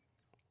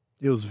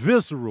 It was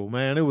visceral,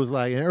 man. It was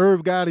like, and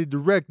Irv Gotti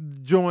directed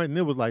the joint, and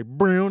it was like,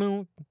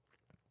 Bruno,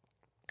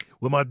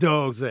 where my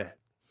dogs at?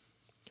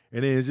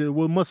 And then just,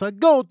 well, must I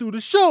go through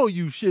to show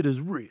you shit is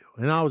real?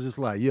 And I was just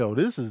like, yo,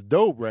 this is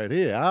dope right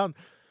here.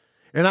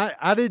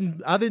 I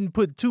didn't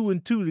put two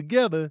and two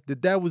together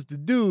that was the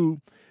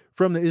dude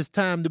from the "It's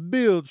Time to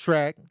Build"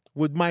 track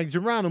with Mike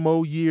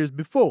Geronimo years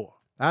before.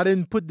 I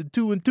didn't put the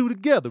two and two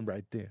together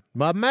right there.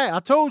 My math, I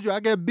told you I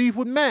got beef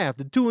with math.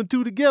 The two and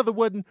two together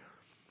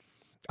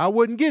I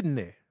wasn't getting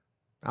there.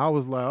 I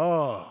was like,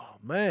 oh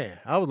man.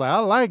 I was like, I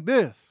like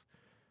this.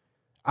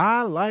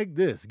 I like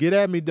this. Get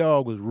At Me,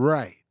 Dog was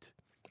right.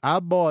 I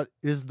bought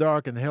It's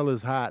Dark and Hell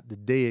Is Hot the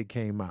day it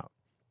came out.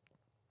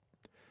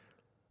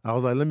 I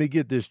was like, let me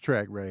get this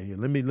track right here.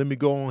 Let me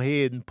go on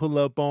ahead and pull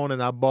up on it.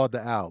 And I bought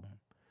the album.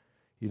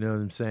 You know what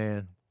I'm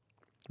saying?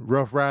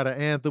 Rough Rider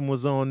Anthem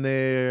was on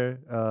there.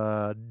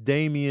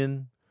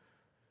 Damien.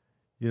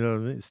 You know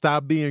what I mean?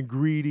 Stop Being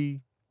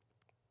Greedy.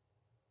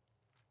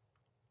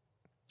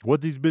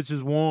 What These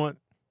Bitches Want.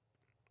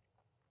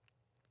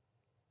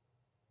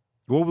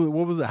 What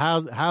was it?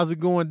 How's It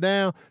Going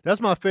Down?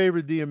 That's my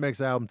favorite DMX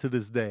album to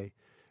this day.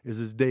 Is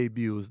his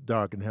debut, is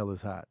Dark and Hell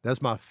Is Hot.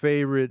 That's my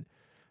favorite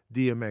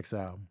DMX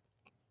album.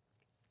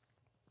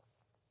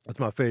 That's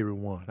my favorite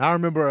one. I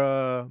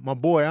remember my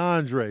boy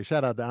Andre,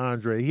 shout out to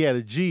Andre, he had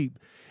a Jeep,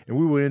 and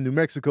we were in New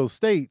Mexico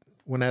State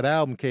when that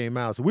album came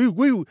out. So we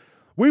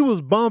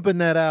was bumping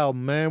that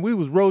album, man. We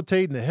was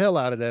rotating the hell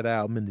out of that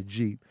album in the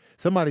Jeep.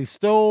 Somebody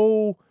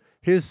stole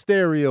his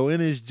stereo in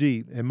his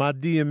Jeep, and my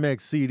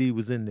DMX CD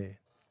was in there.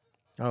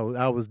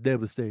 I was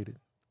devastated.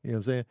 You know what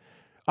I'm saying?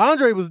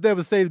 Andre was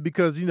devastated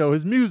because, you know,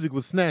 his music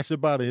was snatched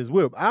up out of his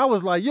whip. I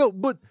was like, yo,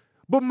 but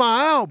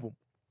my album.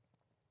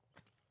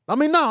 I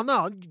mean,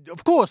 no,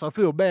 of course I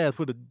feel bad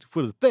for the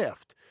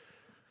theft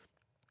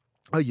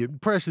of your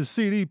precious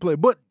CD player,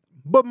 but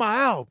my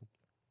album.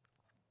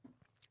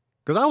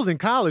 Because I was in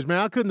college,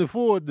 man. I couldn't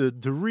afford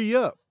to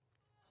re-up.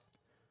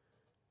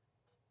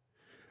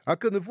 I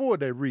couldn't afford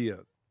that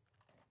re-up.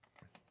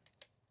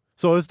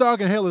 So It's Dark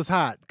and Hell Is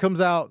Hot.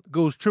 Comes out,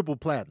 goes triple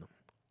platinum.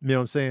 You know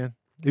what I'm saying?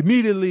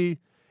 Immediately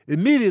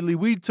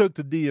we took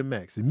to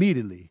DMX.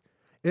 Immediately.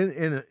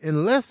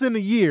 In less than a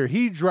year,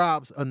 he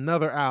drops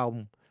another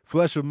album,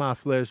 Flesh of My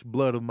Flesh,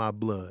 Blood of My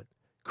Blood.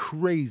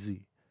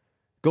 Crazy.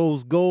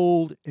 Goes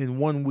gold in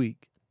 1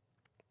 week.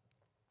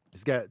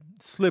 It's got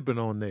Slipping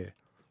on there.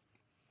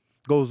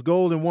 Goes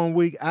gold in 1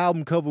 week.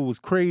 Album cover was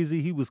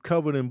crazy. He was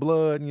covered in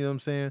blood, you know what I'm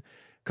saying?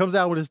 Comes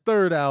out with his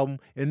third album,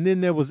 and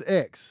then there was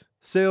X.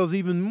 Sells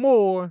even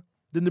more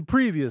than the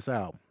previous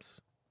albums.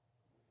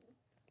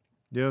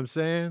 You know what I'm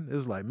saying? It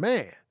was like,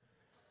 man,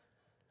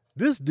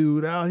 this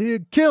dude out here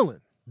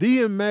killing.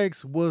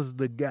 DMX was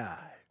the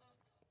guy.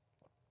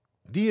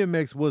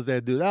 DMX was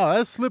that dude. Oh,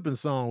 that Slipping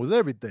song was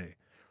everything.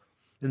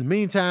 In the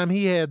meantime,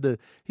 he had the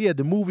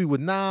movie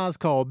with Nas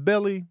called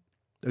Belly,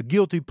 a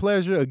guilty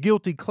pleasure, a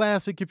guilty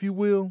classic, if you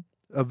will.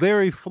 A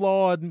very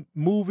flawed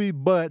movie,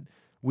 but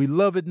we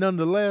love it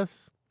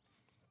nonetheless.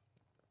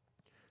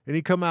 And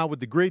he come out with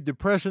the Great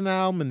Depression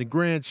album and the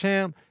Grand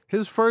Champ.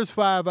 His first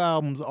 5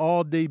 albums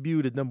all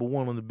debuted at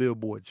 #1 on the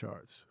Billboard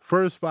charts.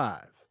 First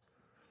 5.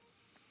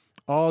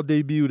 All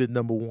debuted at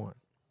 #1.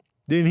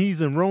 Then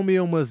he's in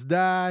Romeo Must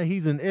Die.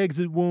 He's in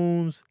Exit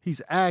Wounds.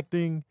 He's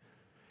acting.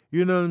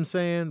 You know what I'm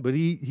saying? But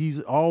he's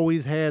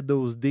always had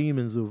those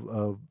demons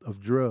of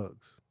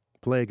drugs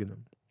plaguing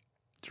him.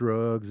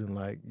 Drugs and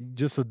like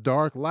just a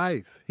dark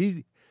life.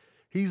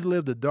 He's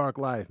lived a dark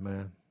life,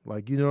 man.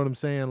 Like, you know what I'm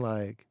saying?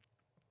 Like,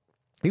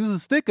 he was a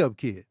stick-up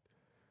kid.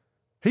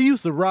 He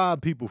used to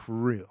rob people for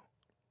real.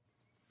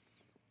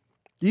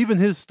 Even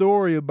his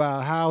story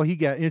about how he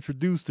got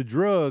introduced to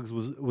drugs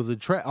was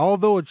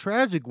although a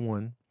tragic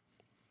one,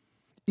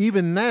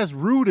 even that's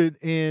rooted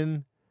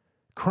in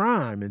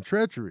crime and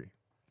treachery.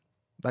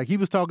 Like, he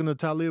was talking to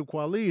Talib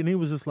Kweli, and he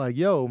was just like,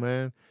 yo,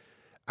 man,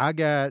 I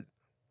got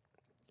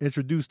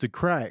introduced to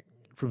crack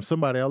from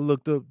somebody I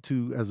looked up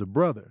to as a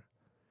brother.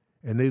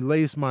 And they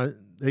laced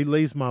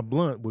my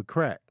blunt with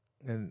crack.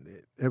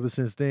 And ever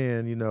since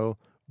then, you know,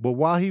 but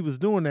while he was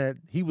doing that,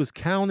 he was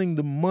counting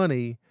the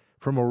money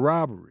from a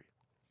robbery.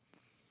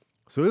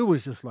 So it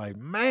was just like,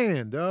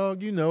 man,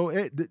 dog, you know,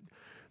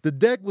 the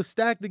deck was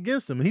stacked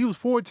against him. And he was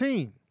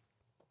 14.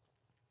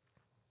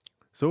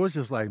 So it's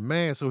just like,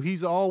 man, so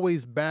he's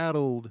always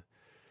battled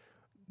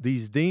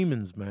these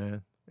demons,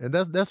 man. And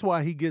that's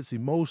why he gets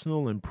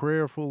emotional and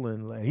prayerful,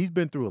 and like, he's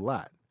been through a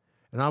lot.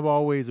 And I've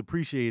always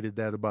appreciated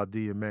that about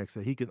DMX,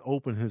 that he can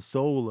open his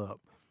soul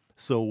up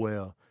so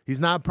well. He's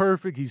not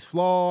perfect. He's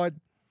flawed.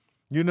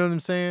 You know what I'm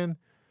saying?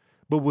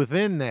 But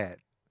within that,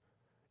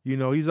 you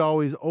know, he's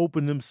always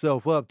opened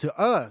himself up to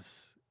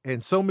us.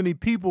 And so many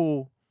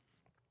people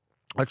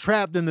are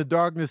trapped in the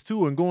darkness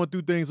too and going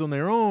through things on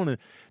their own. And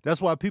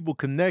that's why people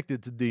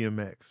connected to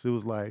DMX. It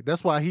was like,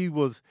 that's why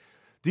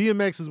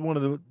DMX is one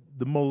of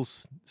the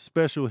most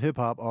special hip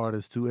hop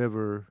artists to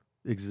ever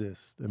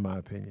exist, in my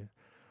opinion.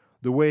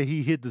 The way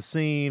he hit the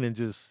scene and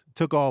just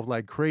took off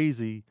like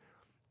crazy,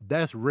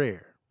 that's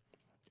rare.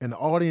 And the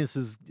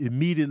audiences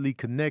immediately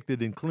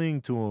connected and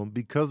cling to him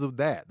because of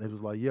that. It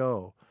was like,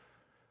 yo,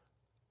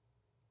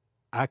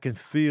 I can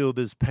feel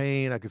this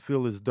pain. I can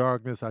feel this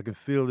darkness. I can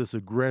feel this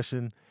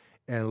aggression.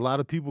 And a lot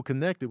of people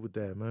connected with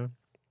that, man.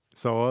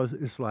 So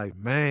it's like,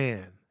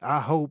 man, I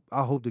hope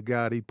to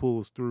God he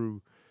pulls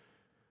through.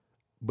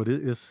 But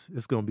it's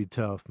going to be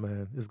tough,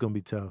 man. It's going to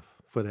be tough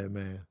for that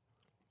man.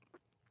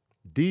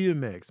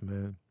 DMX,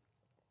 man.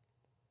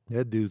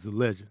 That dude's a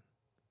legend.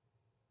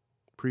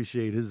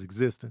 Appreciate his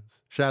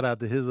existence. Shout out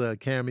to his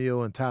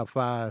cameo in Top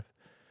 5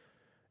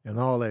 and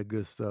all that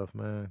good stuff,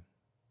 man.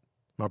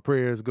 My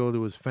prayers go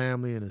to his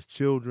family and his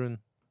children,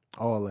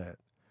 all that.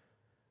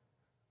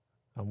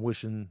 I'm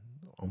wishing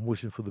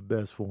for the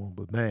best for him,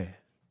 but man,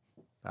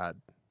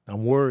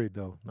 I'm worried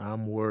though.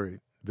 I'm worried.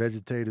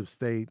 Vegetative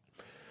state.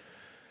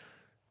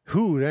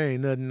 Whew, that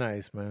ain't nothing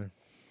nice, man.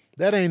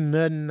 That ain't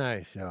nothing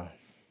nice, y'all.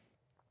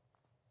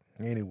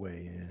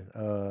 Anyway,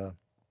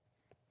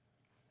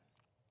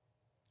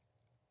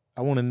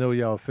 I want to know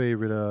y'all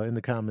favorite in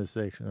the comment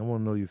section. I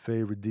want to know your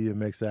favorite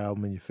DMX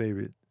album and your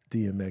favorite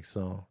DMX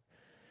song.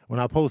 When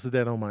I posted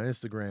that on my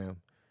Instagram,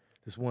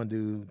 this one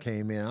dude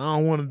came in. I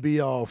don't want to be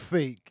all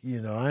fake,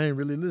 you know. I ain't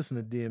really listen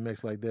to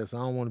DMX like that, so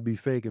I don't want to be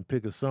fake and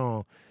pick a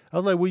song. I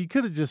was like, well, you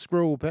could have just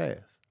scrolled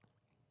past.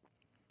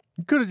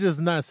 You could have just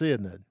not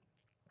said nothing.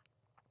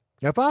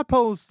 If I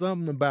post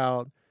something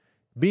about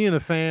being a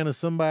fan of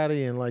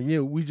somebody and like,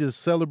 we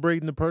just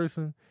celebrating the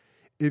person,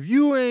 if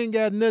you ain't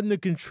got nothing to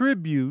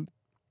contribute,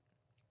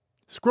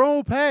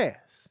 scroll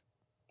past.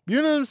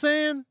 You know what I'm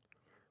saying?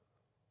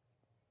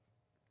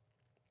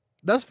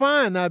 That's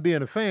fine not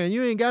being a fan.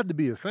 You ain't got to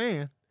be a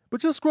fan,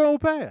 but just scroll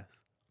past.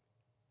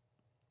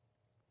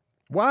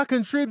 Why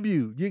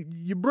contribute?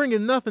 You're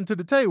bringing nothing to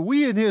the table.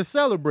 We in here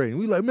celebrating.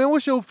 We like, man,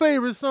 what's your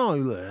favorite song?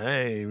 You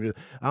like,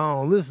 I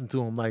don't listen to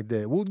them like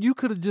that. Well, you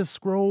could have just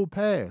scrolled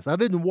past. I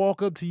didn't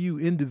walk up to you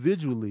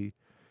individually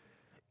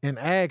and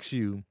ask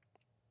you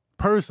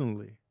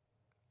personally,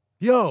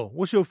 yo,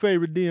 what's your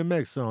favorite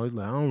DMX song? He's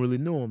like, I don't really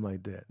know him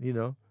like that, you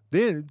know?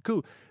 Then,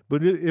 cool.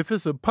 But if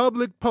it's a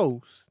public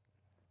post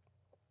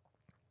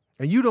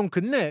and you don't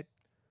connect,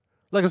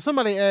 like if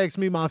somebody asks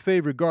me my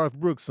favorite Garth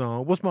Brooks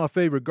song, what's my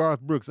favorite Garth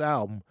Brooks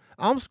album,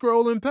 I'm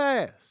scrolling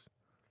past.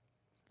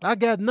 I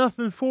got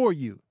nothing for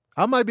you.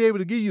 I might be able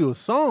to give you a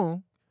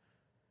song,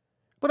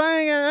 but I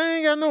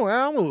ain't got no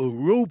album, a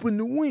rope in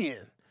the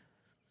wind.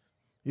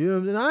 You know what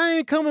I'm saying? I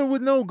ain't coming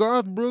with no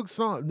Garth Brooks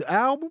song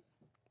album.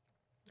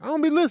 I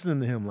don't be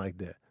listening to him like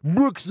that.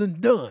 Brooks and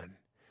Dunn.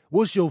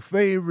 What's your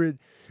favorite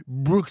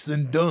Brooks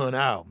and Dunn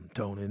album,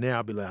 Tony? And then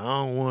I'll be like, I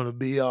don't want to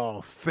be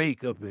all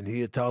fake up in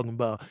here talking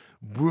about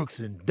Brooks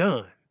and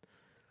Dunn.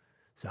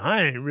 So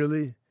I don't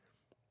really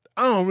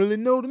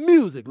know the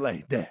music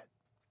like that.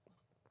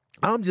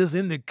 I'm just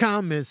in the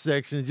comment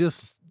section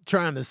just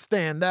trying to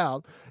stand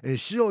out and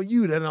show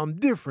you that I'm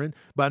different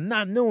by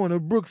not knowing a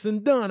Brooks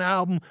and Dunn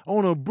album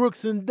on a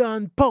Brooks and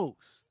Dunn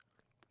post.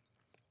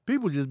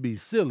 People just be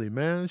silly,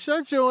 man.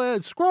 Shut your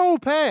ass. Scroll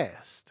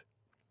past.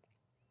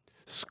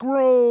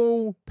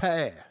 Scroll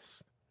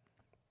past.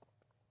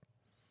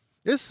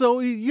 It's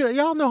so easy.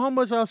 Y'all know how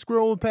much I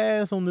scroll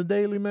past on the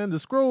daily, man? The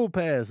scroll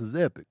past is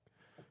epic.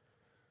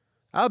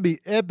 I'll be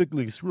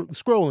epically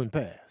scrolling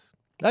past.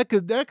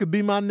 That could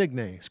be my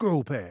nickname,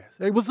 Scroll Past.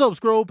 Hey, what's up,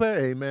 Scroll Past?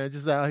 Hey, man,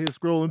 just out here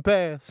scrolling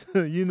past.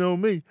 You know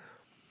me.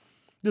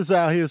 Just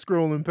out here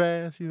scrolling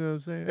past, you know what I'm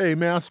saying? Hey,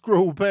 man, I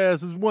scrolled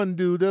past this one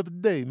dude the other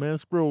day, man.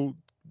 Scroll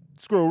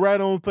right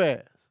on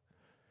past.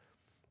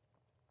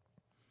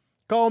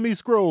 Call me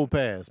Scroll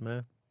Past,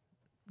 man.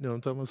 You know what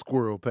I'm talking about?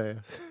 Squirrel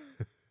Pass.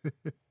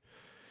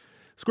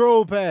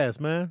 Scroll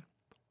past, man.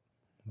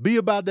 Be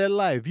about that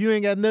life. You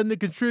ain't got nothing to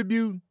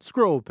contribute,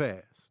 scroll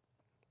past.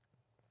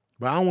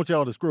 But I don't want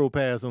y'all to scroll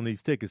past on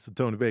these tickets to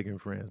Tony Bacon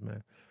and Friends,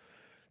 man.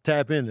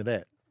 Tap into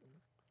that.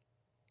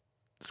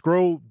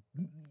 Scroll,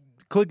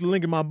 click the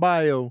link in my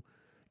bio,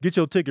 get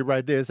your ticket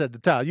right there. It's at the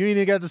top. You ain't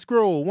even got to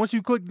scroll. Once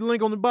you click the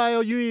link on the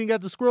bio, you ain't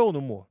got to scroll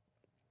no more.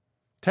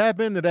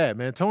 Tap into that,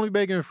 man. Tony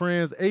Bacon and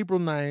Friends, April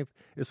 9th.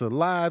 It's a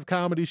live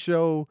comedy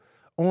show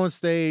on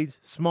stage,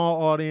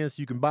 small audience.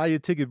 You can buy your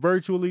ticket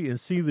virtually and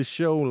see the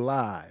show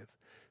live.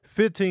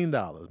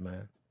 $15,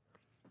 man.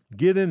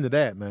 Get into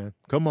that, man.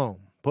 Come on.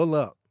 Pull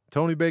up.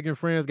 Tony Bacon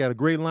Friends got a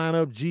great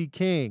lineup. G.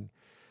 King,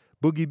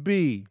 Boogie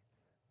B,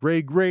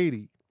 Ray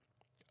Grady,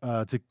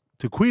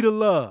 Taquita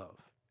Love,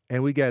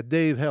 and we got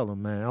Dave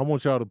Hellum, man. I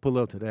want y'all to pull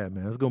up to that,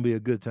 man. It's going to be a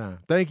good time.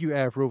 Thank you,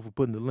 Afro, for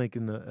putting the link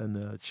in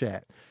the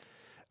chat.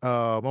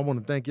 I want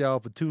to thank y'all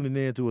for tuning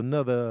in to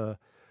another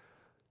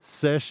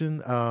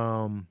session.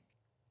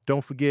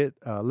 Don't forget,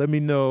 let me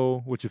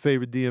know what your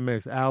favorite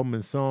DMX album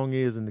and song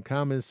is in the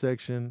comments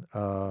section.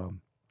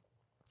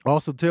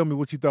 Also, tell me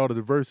what you thought of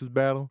the Versus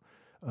battle.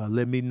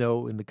 Let me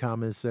know in the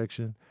comments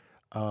section.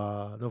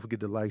 Don't forget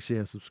to like, share,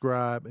 and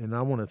subscribe. And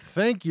I want to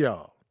thank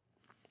y'all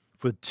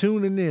for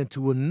tuning in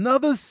to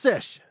another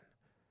session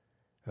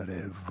of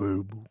that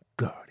Verbal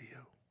Guardian.